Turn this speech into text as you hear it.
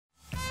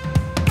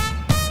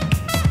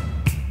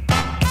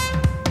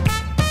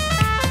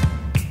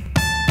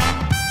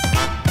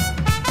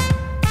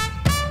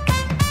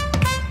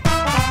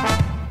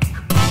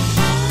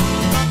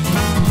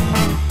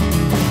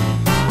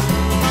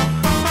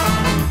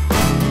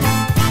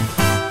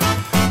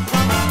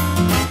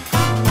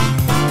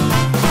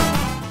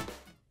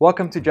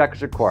Welcome to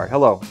Jackets Required.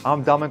 Hello,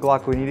 I'm Dominic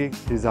Lacquaniti,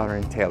 designer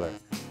and tailor.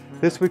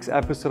 This week's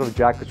episode of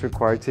Jackets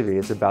Required TV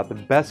is about the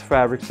best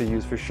fabrics to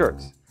use for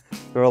shirts.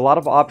 There are a lot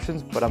of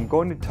options, but I'm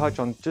going to touch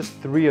on just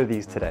 3 of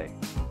these today.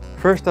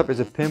 First up is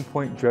a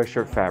Pinpoint Dress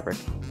Shirt Fabric.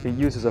 It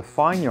uses a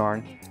fine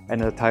yarn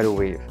and a tighter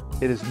weave.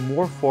 It is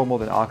more formal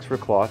than Oxford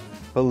cloth,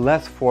 but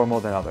less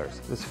formal than others.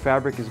 This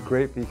fabric is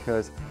great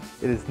because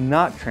it is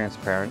not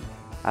transparent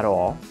at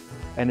all,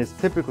 and it's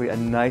typically a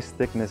nice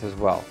thickness as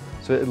well,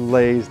 so it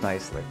lays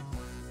nicely.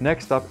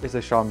 Next up is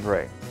a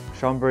Chambray.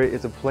 Chambray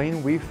is a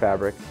plain weave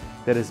fabric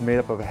that is made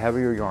up of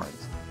heavier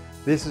yarns.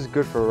 This is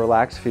good for a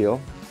relaxed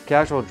feel.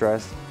 Casual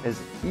dress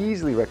is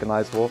easily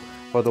recognizable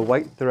by the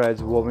white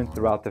threads woven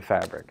throughout the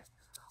fabric.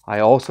 I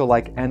also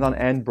like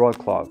End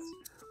Broadcloths,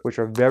 which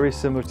are very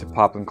similar to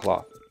Poplin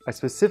cloth. I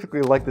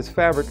specifically like this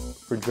fabric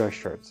for dress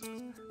shirts.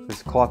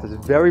 This cloth is a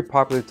very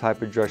popular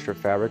type of dress shirt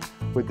fabric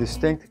with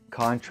distinct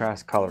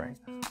contrast coloring,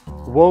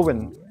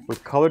 woven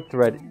with colored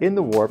thread in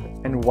the warp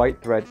and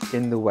white thread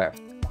in the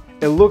weft.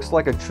 It looks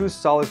like a true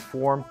solid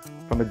form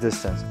from a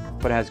distance,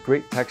 but it has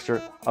great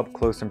texture up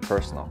close and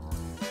personal.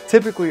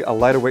 Typically a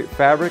lighter weight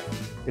fabric,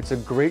 it's a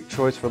great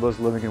choice for those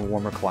living in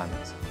warmer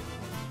climates.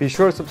 Be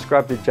sure to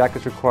subscribe to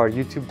Jackets Required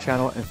YouTube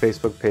channel and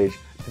Facebook page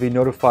to be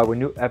notified when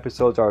new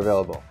episodes are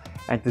available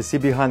and to see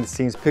behind the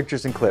scenes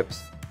pictures and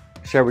clips.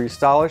 Share with your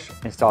stylish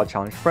and style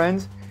challenged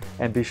friends,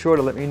 and be sure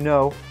to let me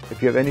know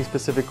if you have any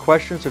specific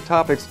questions or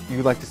topics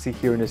you'd like to see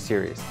here in this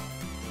series.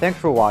 Thanks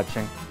for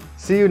watching.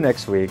 See you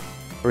next week.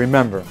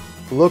 Remember,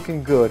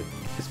 looking good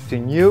is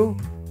between you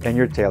and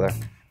your tailor.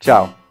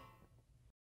 Ciao.